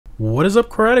What is up,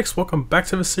 car addicts? Welcome back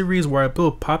to the series where I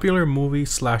build popular movie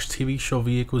slash TV show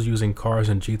vehicles using cars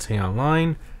in GTA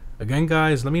Online. Again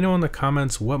guys, let me know in the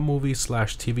comments what movie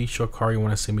slash TV show car you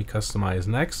want to see me customize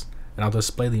next, and I'll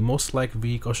display the most liked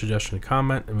vehicle suggestion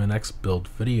comment in the next build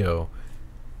video.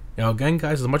 Now again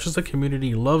guys, as much as the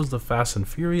community loves the Fast and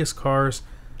Furious cars,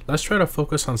 let's try to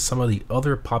focus on some of the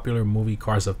other popular movie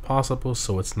cars if possible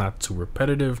so it's not too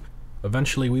repetitive.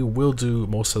 Eventually we will do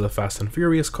most of the Fast and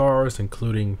Furious cars,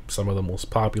 including some of the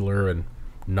most popular and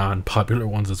non-popular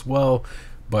ones as well.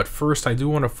 But first I do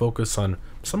want to focus on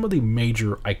some of the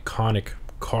major iconic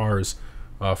cars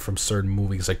from certain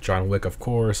movies like John Wick, of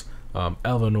course,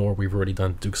 Eleanor, we've already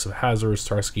done Dukes of Hazzard,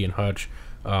 Starsky and Hutch,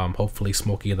 hopefully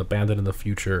Smokey and the Bandit in the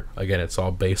future. Again, it's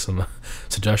all based on the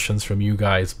suggestions from you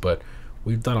guys, but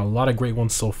we've done a lot of great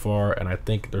ones so far, and I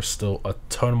think there's still a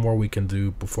ton more we can do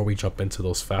before we jump into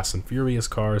those Fast and Furious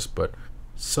cars. But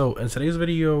so in today's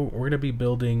video, we're going to be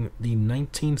building the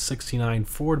 1969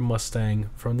 Ford Mustang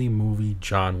from the movie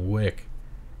John Wick.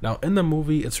 Now in the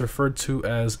movie, it's referred to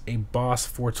as a Boss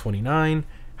 429,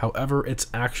 however, it's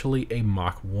actually a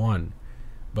Mach 1.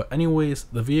 But anyways,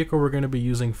 the vehicle we're going to be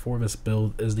using for this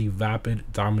build is the Vapid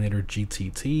Dominator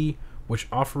GTT, which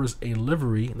offers a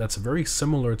livery that's very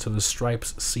similar to the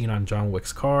stripes seen on John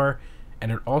Wick's car,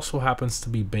 and it also happens to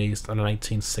be based on a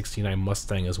 1969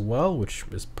 Mustang as well, which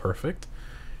is perfect.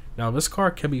 Now this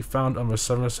car can be found on the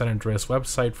Southern San Andreas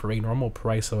website for a normal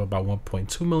price of about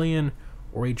 1.2 million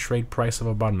or a trade price of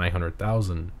about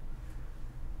 900,000.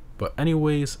 But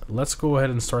anyways, let's go ahead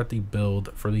and start the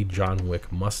build for the John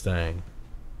Wick Mustang.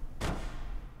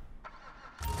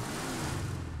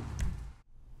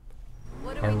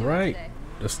 Alright,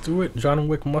 let's do it. John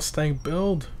Wick Mustang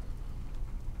build.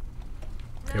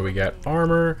 Okay, we got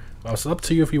armor. It's up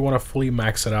to you if you want to fully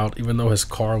max it out, even though his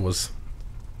car was,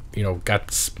 you know, got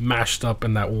smashed up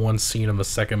in that one scene in the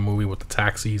second movie with the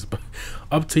taxis. But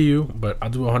up to you, but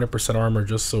I'll do 100% armor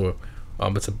just so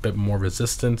it's a bit more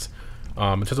resistant.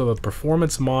 In terms of the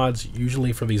performance mods,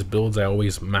 usually for these builds I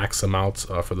always max them out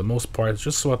for the most part,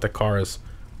 just so that the car is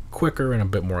quicker and a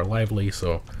bit more lively.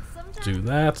 So do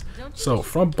that. So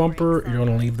front bumper, you're going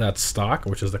to leave that stock,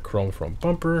 which is the chrome front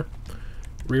bumper.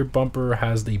 Rear bumper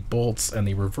has the bolts and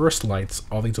the reverse lights.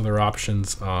 All these other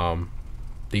options,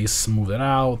 these smooth it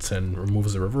out and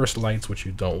removes the reverse lights, which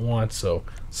you don't want. So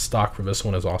stock for this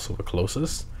one is also the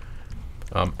closest.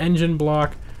 Engine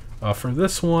block for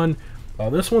this one.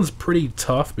 This one's pretty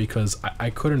tough because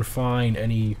I couldn't find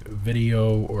any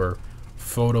video or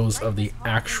photos of the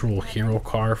actual hero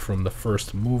car from the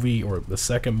first movie or the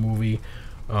second movie,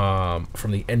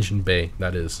 from the engine bay,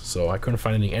 that is. So I couldn't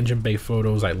find any engine bay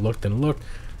photos. I looked and looked,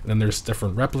 and then there's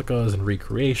different replicas and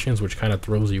recreations, which kind of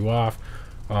throws you off,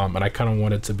 and I kind of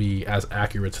wanted to be as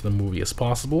accurate to the movie as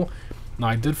possible. Now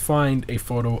I did find a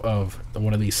photo of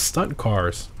one of these stunt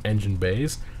cars engine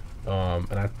bays,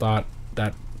 and I thought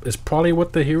that is probably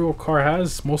what the hero car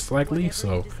has, most likely,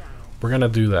 so we're gonna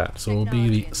do that. So it'll be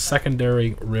the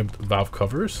secondary ribbed valve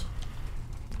covers.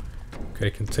 Okay,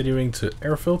 continuing to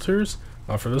air filters.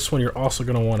 For this one, you're also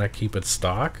gonna want to keep it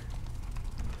stock.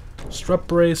 Strut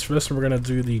brace. For this one, we're gonna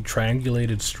do the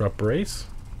triangulated strut brace.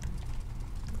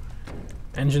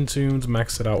 Engine tunes,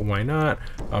 max it out, why not?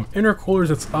 Intercoolers,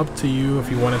 it's up to you.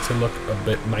 If you want it to look a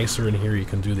bit nicer in here, you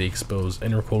can do the exposed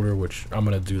intercooler, which I'm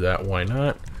gonna do that, why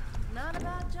not?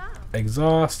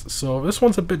 Exhaust. So this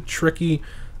one's a bit tricky.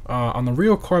 On the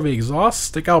real car, the exhausts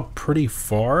stick out pretty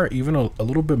far, even a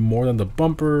little bit more than the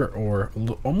bumper, or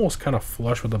almost kind of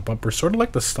flush with the bumper, sort of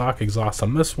like the stock exhaust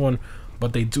on this one,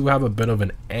 but they do have a bit of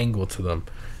an angle to them.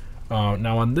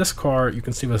 Now on this car, you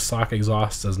can see the stock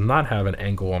exhaust does not have an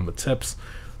angle on the tips,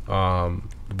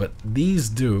 but these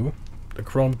do, the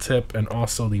chrome tip and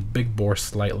also the big bore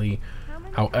slightly.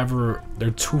 However,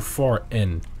 they're too far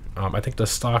in. I think the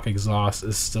stock exhaust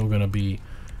is still going to be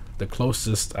the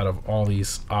closest out of all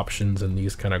these options, and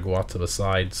these kind of go out to the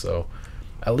side. So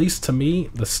at least to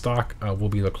me, the stock will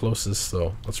be the closest,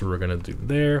 so that's what we're going to do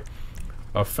there.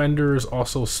 Fenders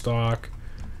also stock.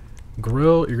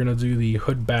 Grill, you're going to do the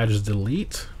hood badge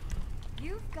delete.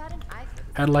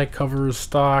 Headlight covers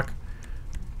stock.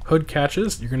 Hood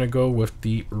catches, you're going to go with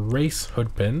the race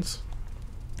hood pins.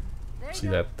 See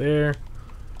that there.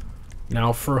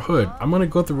 Now for hood, I'm going to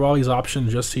go through all these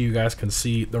options just so you guys can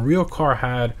see. The real car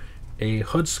had a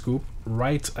hood scoop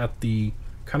right at the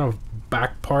kind of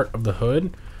back part of the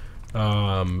hood.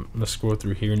 Let's scroll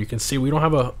through here and you can see we don't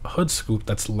have a hood scoop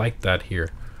that's like that here.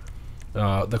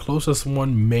 The closest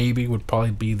one maybe would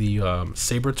probably be the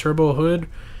Sabre Turbo hood.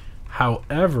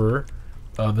 However,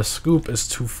 the scoop is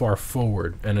too far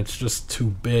forward and it's just too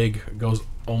big. It goes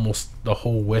almost the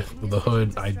whole width of the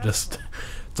hood. I just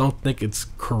don't think it's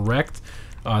correct.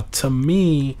 To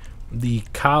me, the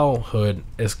cowl hood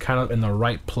is kind of in the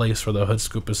right place where the hood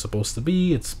scoop is supposed to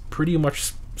be. It's pretty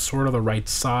much sort of the right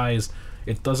size.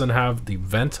 It doesn't have the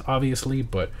vent, obviously,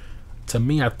 but to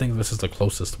me, I think this is the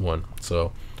closest one.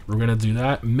 So we're gonna do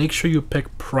that. Make sure you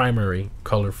pick primary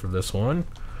color for this one.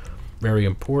 Very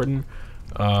important.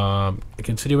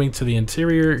 Continuing to the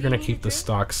interior, you're gonna keep the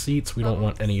stock seats. We don't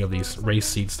want any of these race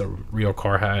seats. The real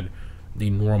car had the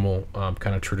normal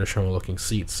kind of traditional looking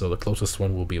seats, so the closest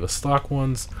one will be the stock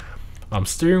ones.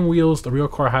 Steering wheels, the real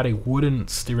car had a wooden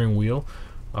steering wheel.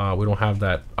 We don't have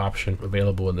that option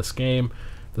available in this game.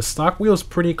 The stock wheel is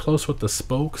pretty close with the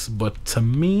spokes, but to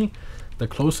me, the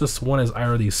closest one is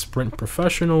either the Sprint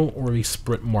Professional or the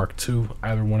Sprint Mark II,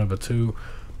 either one of the two.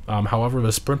 However,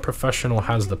 the Sprint Professional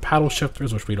has the paddle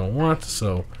shifters, which we don't want,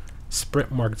 so Sprint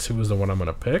Mark II is the one I'm going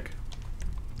to pick.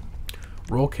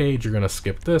 Roll cage, you're going to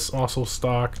skip this, also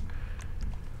stock.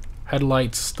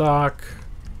 Headlights, stock.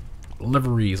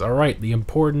 Liveries, alright, the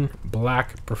important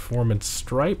black performance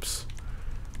stripes.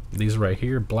 These right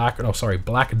here, black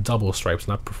double stripes,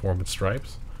 not performance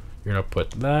stripes. You're going to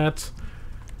put that.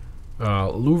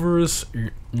 Louvers,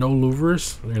 no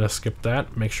louvers, you're going to skip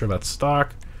that, make sure that's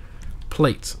stock.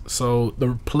 Plates, so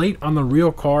the plate on the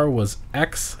real car was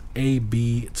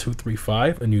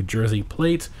XAB235, a New Jersey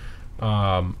plate.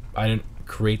 I didn't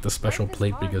create the special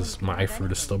plate because my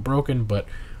iFruit is still broken, but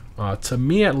to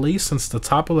me at least, since the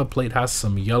top of the plate has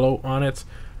some yellow on it,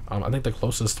 I think the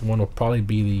closest one will probably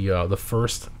be the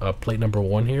first plate number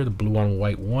 1 here, the blue on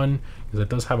white one, because it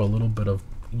does have a little bit of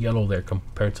yellow there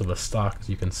compared to the stock, as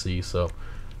you can see. So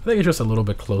I think it's just a little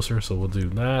bit closer, so we'll do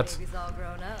that.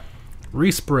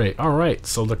 Respray, alright,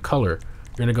 so the color,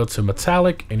 you're going to go to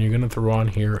metallic and you're going to throw on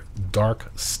here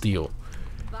dark steel.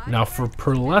 Now for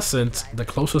pearlescent, the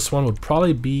closest one would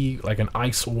probably be like an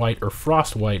ice white or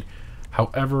frost white.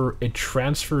 However, it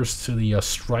transfers to the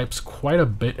stripes quite a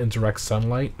bit in direct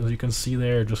sunlight. As you can see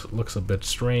there, it just looks a bit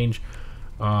strange.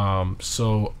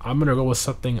 So I'm going to go with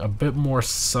something a bit more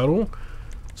subtle.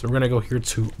 So we're going to go here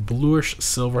to bluish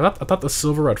silver. I thought the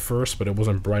silver at first, but it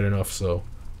wasn't bright enough, so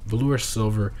bluish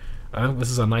silver. I think this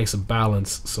is a nice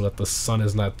balance so that the sun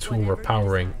is not too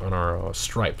overpowering on our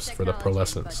stripes for the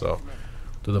pearlescent. So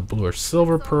do the bluish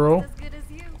silver pearl.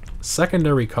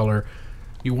 Secondary color,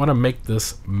 you want to make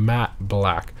this matte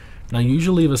black. Now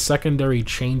usually the secondary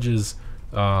changes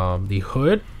the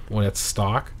hood when it's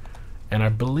stock, and I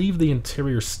believe the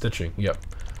interior stitching. Yep.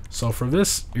 So for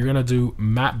this, you're gonna do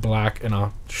matte black, and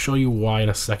I'll show you why in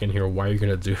a second here, why you're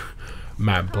gonna do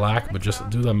matte black, but just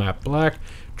do the matte black.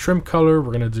 Trim color,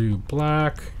 we're gonna do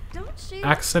black.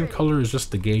 Accent color is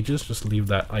just the gauges, just leave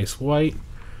that ice white.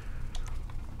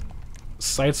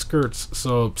 Side skirts,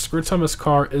 so skirts on this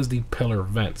car is the pillar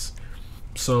vents.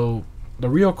 So the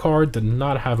real car did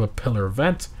not have a pillar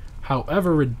vent,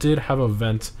 however it did have a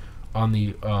vent on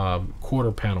the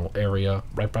quarter panel area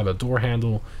right by the door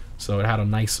handle. So it had a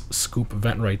nice scoop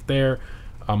vent right there.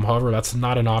 However, that's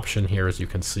not an option here, as you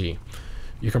can see.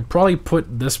 You can probably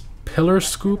put this pillar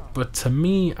scoop, but to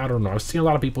me, I don't know. I've seen a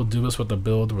lot of people do this with the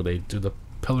build where they do the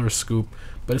pillar scoop,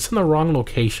 but it's in the wrong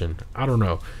location. I don't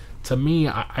know. To me,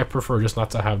 I prefer just not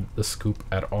to have the scoop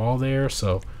at all there.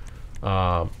 So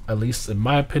at least in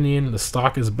my opinion, the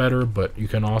stock is better, but you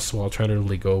can also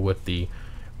alternatively go with the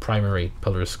primary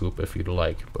pillar scoop if you'd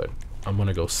like. But I'm going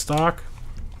to go stock.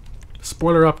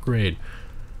 Spoiler upgrade.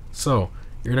 So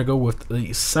you're going to go with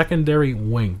the secondary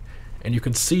wing. And you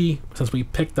can see, since we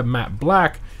picked the matte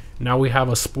black, now we have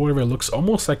a spoiler that looks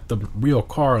almost like the real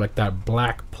car, like that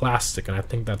black plastic. And I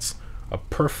think that's a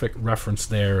perfect reference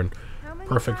there and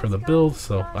perfect for the build.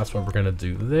 So that's what we're going to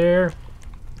do there.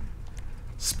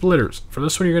 Splitters. For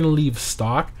this one, you're going to leave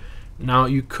stock. Now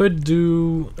you could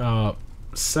do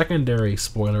secondary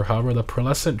spoiler, however the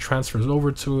pearlescent transfers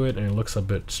over to it and it looks a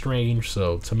bit strange.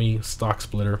 So to me, stock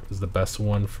splitter is the best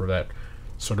one for that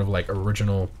sort of like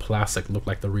original plastic look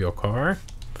like the real car.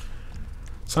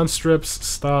 Sun strips,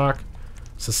 stock.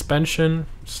 Suspension,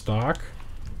 stock.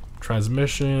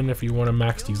 Transmission, if you want to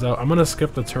max these out. I'm going to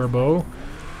skip the turbo.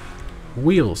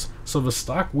 Wheels. So the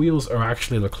stock wheels are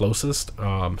actually the closest,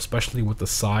 especially with the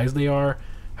size they are.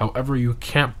 However, you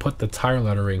can't put the tire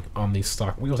lettering on these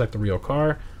stock wheels like the real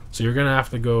car. So you're going to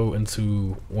have to go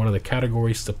into one of the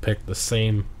categories to pick the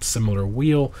same similar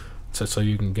wheel so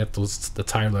you can get the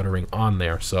tire lettering on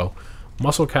there. So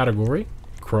muscle category,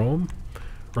 chrome.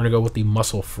 We're going to go with the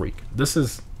Muscle Freak. This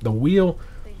is the wheel,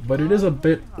 but it is a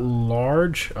bit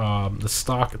large. The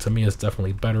stock to me is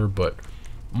definitely better, but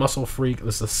Muscle Freak,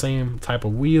 this is the same type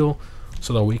of wheel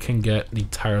so that we can get the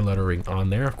tire lettering on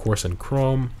there, of course in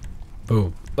chrome.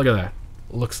 Boom, look at that,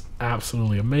 looks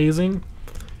absolutely amazing.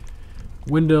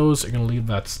 Windows, you're going to leave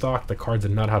that stock. The car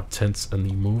did not have tints in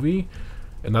the movie.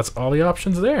 And that's all the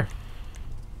options there.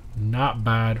 Not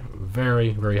bad. Very,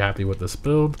 very happy with this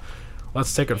build.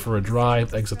 Let's take it for a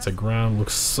drive. Exit to ground.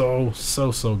 Looks so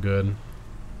good.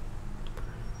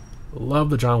 Love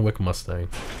the John Wick Mustang.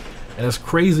 And it's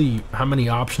crazy how many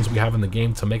options we have in the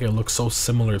game to make it look so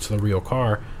similar to the real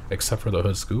car, except for the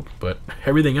hood scoop. But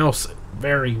everything else,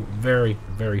 very, very,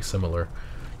 very similar.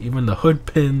 Even the hood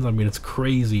pins, I mean, it's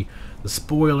crazy. The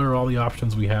spoiler, all the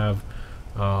options we have.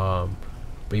 But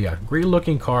yeah, great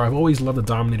looking car. I've always loved the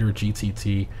Dominator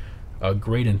GTT. A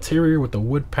great interior with the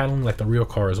wood paneling like the real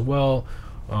car as well.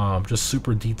 Just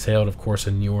super detailed, of course,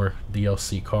 a newer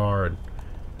DLC car. And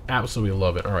absolutely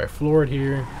love it. Alright, floor it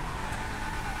here.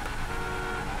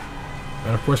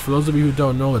 And of course, for those of you who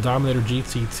don't know, the Dominator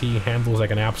GTT handles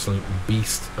like an absolute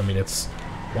beast. I mean, it's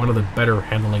one of the better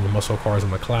handling muscle cars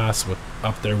in the class, with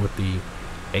up there with the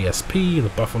ASP,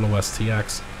 the Buffalo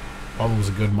STX, all those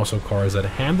good muscle cars that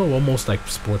handle almost like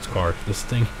sports cars. This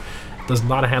thing does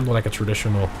not handle like a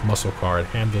traditional muscle car. It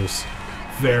handles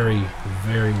very,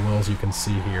 very well, as you can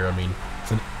see here. I mean,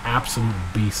 it's an absolute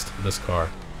beast, this car.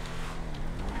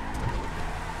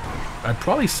 I'd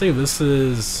probably say this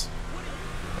is,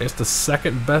 I guess, the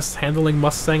second best handling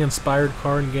Mustang inspired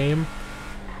car in game.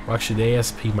 Well, actually, the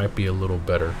ASP might be a little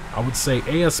better. I would say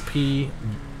ASP,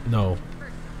 no,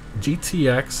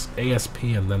 GTX, ASP,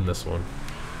 and then this one.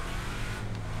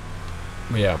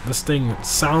 But yeah, this thing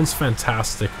sounds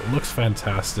fantastic, looks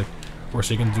fantastic. Of course,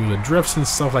 you can do the drifts and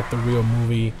stuff like the real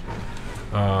movie,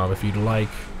 if you'd like.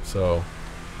 So,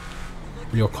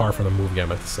 real car from the movie, I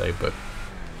meant to say. But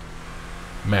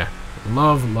man,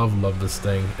 love this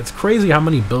thing. It's crazy how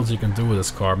many builds you can do with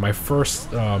this car. My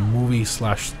first movie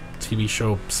slash TV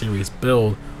show series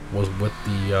build was with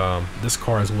the this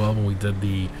car as well, when we did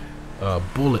the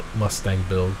Bullet Mustang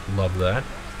build. Love that.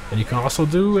 And you can also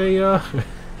do a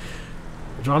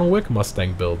John Wick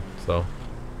Mustang build. So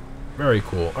very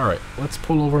cool. Alright, let's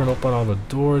pull over and open all the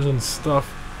doors and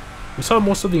stuff. We saw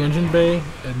most of the engine bay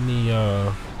in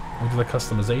the with the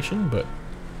customization, but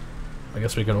I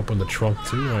guess we can open the trunk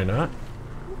too, why not?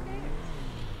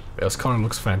 Yeah, this car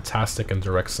looks fantastic in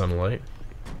direct sunlight.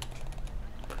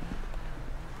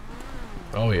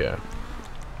 Oh yeah.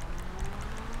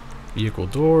 Vehicle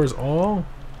doors all.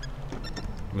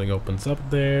 Everything opens up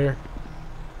there.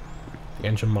 The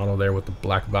engine model there with the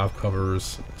black valve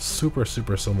covers. Super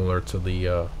similar to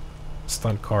the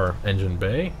stunt car engine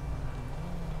bay.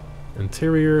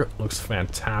 Interior looks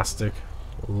fantastic.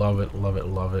 Love it, love it,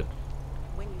 love it.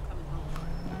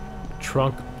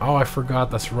 Trunk. Oh, I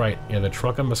forgot. That's right. Yeah, the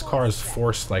trunk on this car is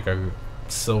forced like a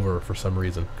silver for some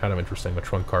reason. Kind of interesting. The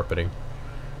trunk carpeting.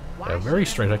 Yeah, very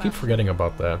strange. I keep forgetting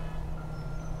about that.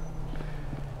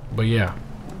 But yeah,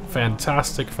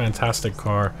 fantastic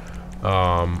car.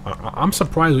 I'm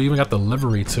surprised we even got the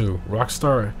livery too.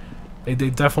 Rockstar, they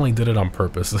definitely did it on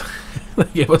purpose. They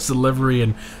gave us the livery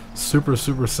and super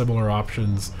similar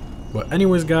options. But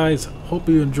anyways, guys, hope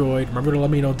you enjoyed. Remember to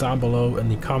let me know down below in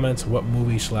the comments what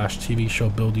movie slash TV show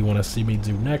build you want to see me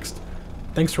do next.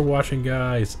 Thanks for watching,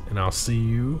 guys, and I'll see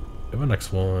you in the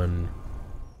next one.